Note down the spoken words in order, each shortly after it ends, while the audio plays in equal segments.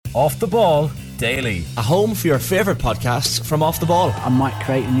Off the Ball Daily. A home for your favourite podcasts from Off the Ball. I might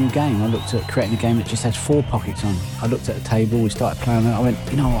create a new game. I looked at creating a game that just had 4 pockets on. I looked at a table, we started playing it. I went,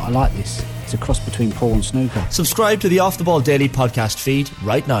 you know what, I like this. It's a cross between pool and snooker. Subscribe to the Off the Ball Daily podcast feed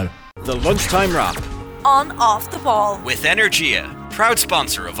right now. The Lunchtime Wrap. On Off the Ball. With Energia, proud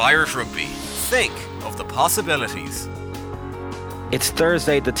sponsor of Irish Rugby. Think of the possibilities. It's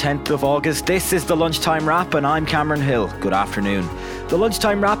Thursday the 10th of August. This is the Lunchtime Wrap and I'm Cameron Hill. Good afternoon. The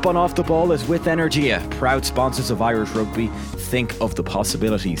Lunchtime Wrap on Off the Ball is with Energia, proud sponsors of Irish Rugby. Think of the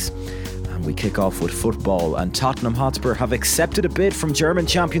possibilities. And we kick off with football, and Tottenham Hotspur have accepted a bid from German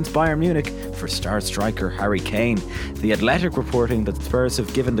champions Bayern Munich for star striker Harry Kane. The Athletic reporting that Spurs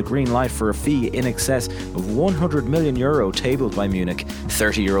have given the green light for a fee in excess of €100 million tabled by Munich.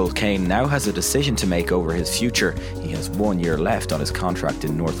 30-year-old Kane now has a decision to make over his future. He has 1 year left on his contract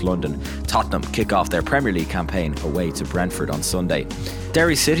in North London. Tottenham kick off their Premier League campaign away to Brentford on Sunday.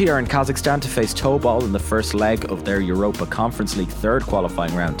 Derry City are in Kazakhstan to face Tobol in the first leg of their Europa Conference League third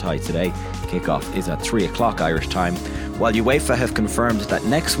qualifying round tie today. Kickoff is at 3 o'clock Irish time, while UEFA have confirmed that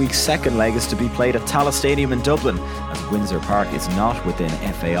next week's second leg is to be played at Tallaght Stadium in Dublin, as Windsor Park is not within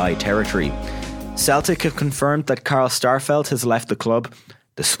FAI territory. Celtic have confirmed that Carl Starfelt has left the club.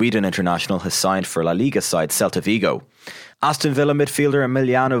 The Sweden international has signed for La Liga side Celta Vigo. Aston Villa midfielder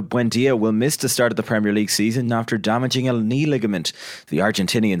Emiliano Buendia will miss the start of the Premier League season after damaging a knee ligament. The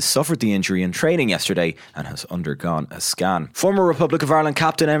Argentinian suffered the injury in training yesterday and has undergone a scan. Former Republic of Ireland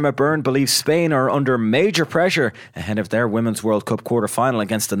captain Emma Byrne believes Spain are under major pressure ahead of their Women's World Cup quarter-final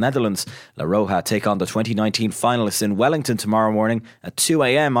against the Netherlands. La Roja take on the 2019 finalists in Wellington tomorrow morning at 2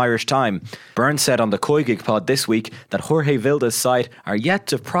 a.m. Irish time. Byrne said on the Koi Gig pod this week that Jorge Vilda's side are yet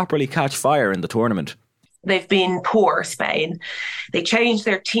to properly catch fire in the tournament. They've been poor, Spain. They changed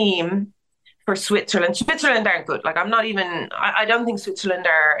their team for Switzerland. Switzerland aren't good. I don't think Switzerland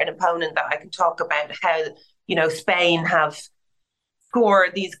are an opponent that I can talk about how, Spain have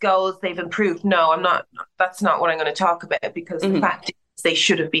scored these goals. They've improved. No, I'm not. That's not what I'm going to talk about, because the fact is they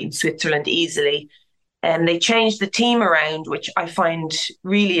should have beaten Switzerland easily. And they changed the team around, which I find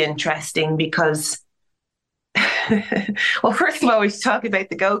really interesting because well, first of all, we should talk about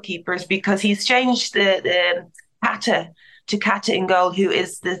the goalkeepers, because he's changed the Kata in goal, who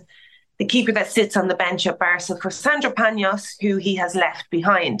is the keeper that sits on the bench at Barca, for Sandro Panos, who he has left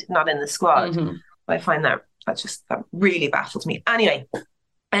behind, not in the squad. I find that really baffles me. Anyway,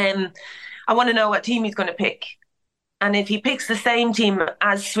 I want to know what team he's going to pick. And if he picks the same team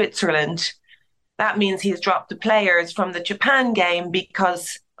as Switzerland, that means he's dropped the players from the Japan game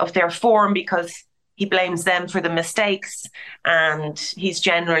because of their form, because he blames them for the mistakes, and he's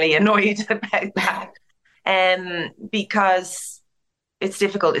generally annoyed about that. Because it's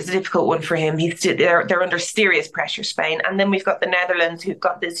difficult. It's a difficult one for him. They're under serious pressure, Spain. And then we've got the Netherlands, who've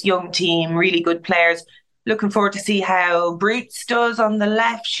got this young team, really good players. Looking forward to see how Brutes does on the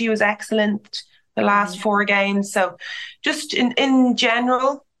left. She was excellent the last 4 games. So just in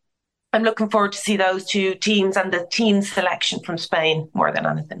general, I'm looking forward to see those two teams and the team selection from Spain more than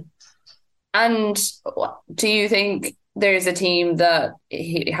anything. And do you think there's a team that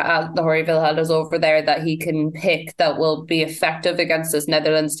the Jorge Vilda has over there that he can pick that will be effective against this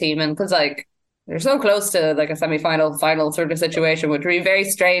Netherlands team? And because they're so close to a semi-final final sort of situation, which would be very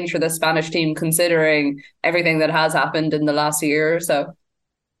strange for the Spanish team considering everything that has happened in the last year or so.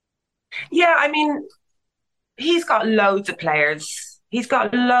 Yeah, I mean, he's got loads of players. He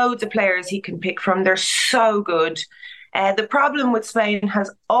can pick from. They're so good. The problem with Spain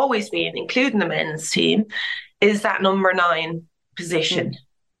has always been, including the men's team, is that number 9 position.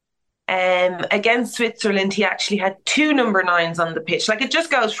 Against Switzerland, he actually had 2 number 9s on the pitch. It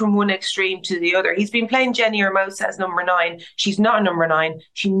just goes from one extreme to the other. He's been playing Jenny Hermosa as number 9. She's not a number 9.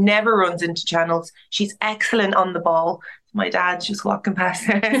 She never runs into channels. She's excellent on the ball. My dad's just walking past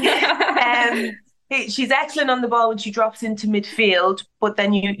her. She's excellent on the ball when she drops into midfield, but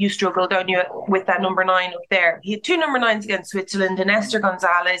then you struggle, don't you, with that number 9 up there. He had 2 number 9s against Switzerland, and Esther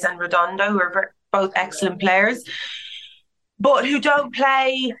Gonzalez and Redondo, who are both excellent players, but who don't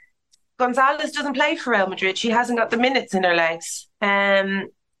play. Gonzalez doesn't play for Real Madrid. She hasn't got the minutes in her legs.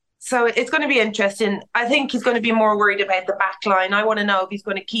 So it's going to be interesting. I think he's going to be more worried about the back line. I want to know if he's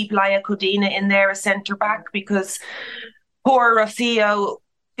going to keep Laia Codina in there as centre-back, because poor Rocio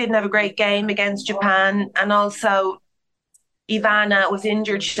didn't have a great game against Japan, and also Ivana was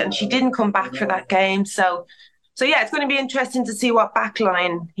injured and she didn't come back for that game. So yeah, it's going to be interesting to see what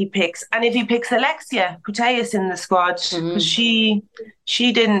backline he picks, and if he picks Alexia Putellas in the squad, because she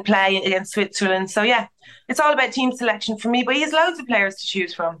didn't play against Switzerland. So yeah, it's all about team selection for me. But he has loads of players to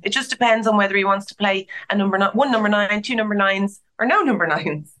choose from. It just depends on whether he wants to play one number 9, 2 number 9s, or no number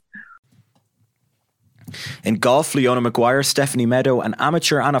 9s. In golf, Leona Maguire, Stephanie Meadow and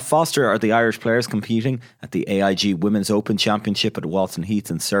amateur Anna Foster are the Irish players competing at the AIG Women's Open Championship at Walton Heath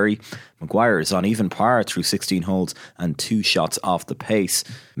in Surrey. Maguire is on even par through 16 holes and 2 shots off the pace.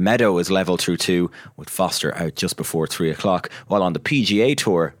 Meadow is level through 2, with Foster out just before 3 o'clock. While on the PGA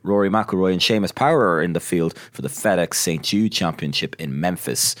Tour, Rory McIlroy and Seamus Power are in the field for the FedEx St Jude Championship in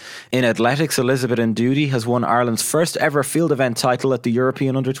Memphis. In athletics, Elizabeth Ndudi has won Ireland's first ever field event title at the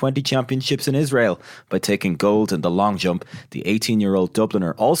European Under-20 Championships in Israel by taking gold in the long jump. The 18-year-old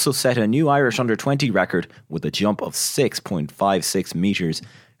Dubliner also set a new Irish Under-20 record with a jump of 6.56 metres.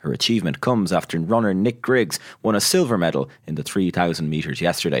 Her achievement comes after runner Nick Griggs won a silver medal in the 3,000 metres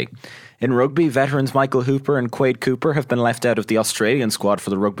yesterday. In rugby, veterans Michael Hooper and Quade Cooper have been left out of the Australian squad for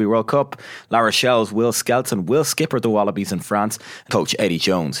the Rugby World Cup. La Rochelle's Will Skelton will skipper the Wallabies in France. Coach Eddie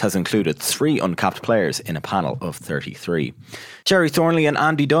Jones has included 3 uncapped players in a panel of 33. Jerry Thornley and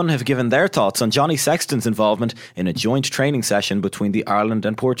Andy Dunn have given their thoughts on Johnny Sexton's involvement in a joint training session between the Ireland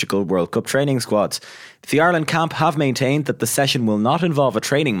and Portugal World Cup training squads. The Ireland camp have maintained that the session will not involve a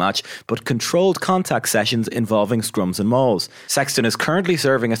training match, but controlled contact sessions involving scrums and mauls. Sexton is currently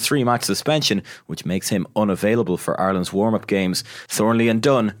serving a 3-match suspension, which makes him unavailable for Ireland's warm-up games. Thornley and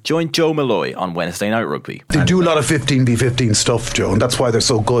Dunn joined Joe Malloy on Wednesday Night Rugby. They do a lot of 15v15 stuff, Joe, and that's why they're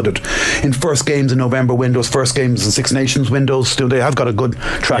so good at in first games in November windows, first games in Six Nations windows. Still, they have got a good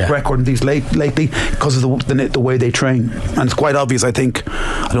track record in these lately because of the way they train, and it's quite obvious. I think,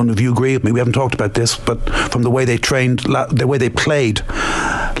 I don't know if you agree with me. We haven't talked about this, but from the way they trained, the way they played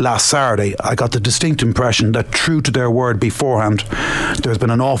last Saturday, I got the distinct impression that, true to their word beforehand, there's been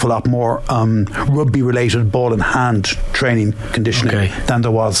an awful lot more rugby-related ball in hand training conditioning than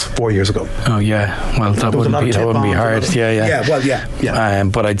there was 4 years ago. Oh yeah, well that wouldn't be hard.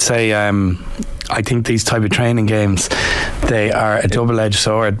 But I'd say I think these type of training games, they are a double-edged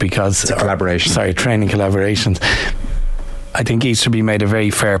sword because training collaborations. I think Easterby made a very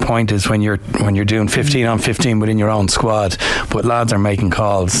fair point, is when you're doing 15 on 15 within your own squad, but lads are making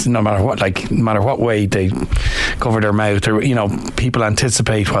calls no matter what way they cover their mouth, or people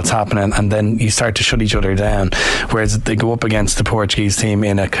anticipate what's happening, and then you start to shut each other down. Whereas they go up against the Portuguese team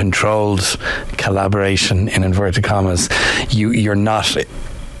in a controlled collaboration, in inverted commas, you're not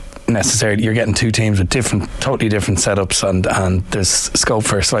necessarily, you're getting 2 teams with totally different setups, and there's scope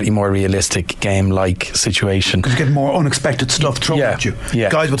for a slightly more realistic game-like situation. Because you get more unexpected stuff thrown at you.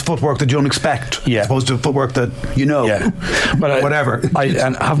 Guys with footwork that you don't expect, as opposed to footwork that but whatever.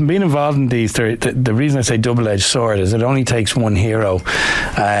 And having been involved in these, the reason I say double-edged sword is it only takes one hero,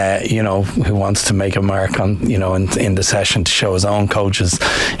 who wants to make a mark on, in the session to show his own coaches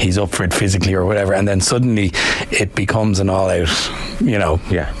he's up for it physically or whatever, and then suddenly it becomes an all-out,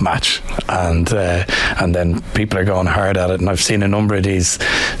 match. And then people are going hard at it, and I've seen a number of these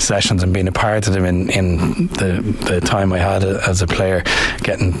sessions and been a part of them in the time I had as a player.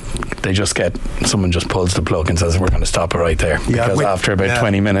 Someone just pulls the plug and says, we're going to stop it right there, because after about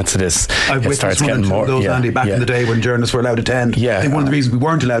 20 minutes of this, it starts getting more. Those, Andy, back in the day when journalists were allowed to attend. I think one of the reasons we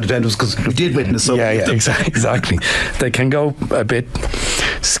weren't allowed to attend was because we did witness something. Exactly. They can go a bit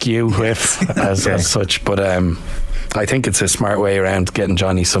skew with as such, but I think it's a smart way around getting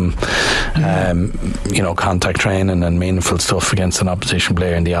Johnny some contact training and meaningful stuff against an opposition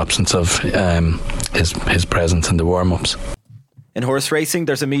player in the absence of his presence in the warm-ups. In horse racing,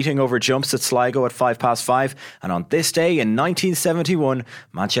 there's a meeting over jumps at Sligo at 5:05, and on this day in 1971,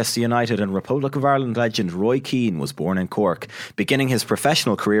 Manchester United and Republic of Ireland legend Roy Keane was born in Cork. Beginning his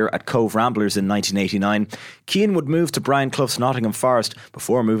professional career at Cove Ramblers in 1989, Keane would move to Brian Clough's Nottingham Forest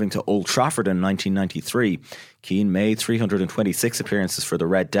before moving to Old Trafford in 1993. Keane made 326 appearances for the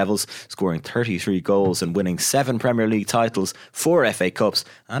Red Devils, scoring 33 goals and winning 7 Premier League titles, 4 FA Cups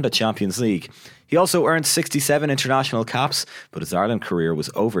and a Champions League. He also earned 67 international caps, but his Ireland career was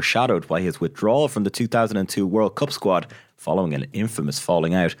overshadowed by his withdrawal from the 2002 World Cup squad following an infamous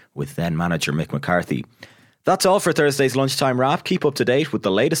falling out with then-manager Mick McCarthy. That's all for Thursday's Lunchtime Wrap. Keep up to date with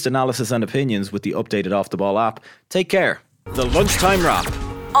the latest analysis and opinions with the updated Off The Ball app. Take care. The Lunchtime Wrap.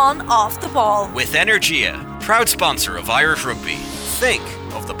 On Off The Ball. With Energia, proud sponsor of Irish Rugby. Think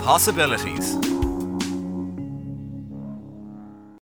of the possibilities.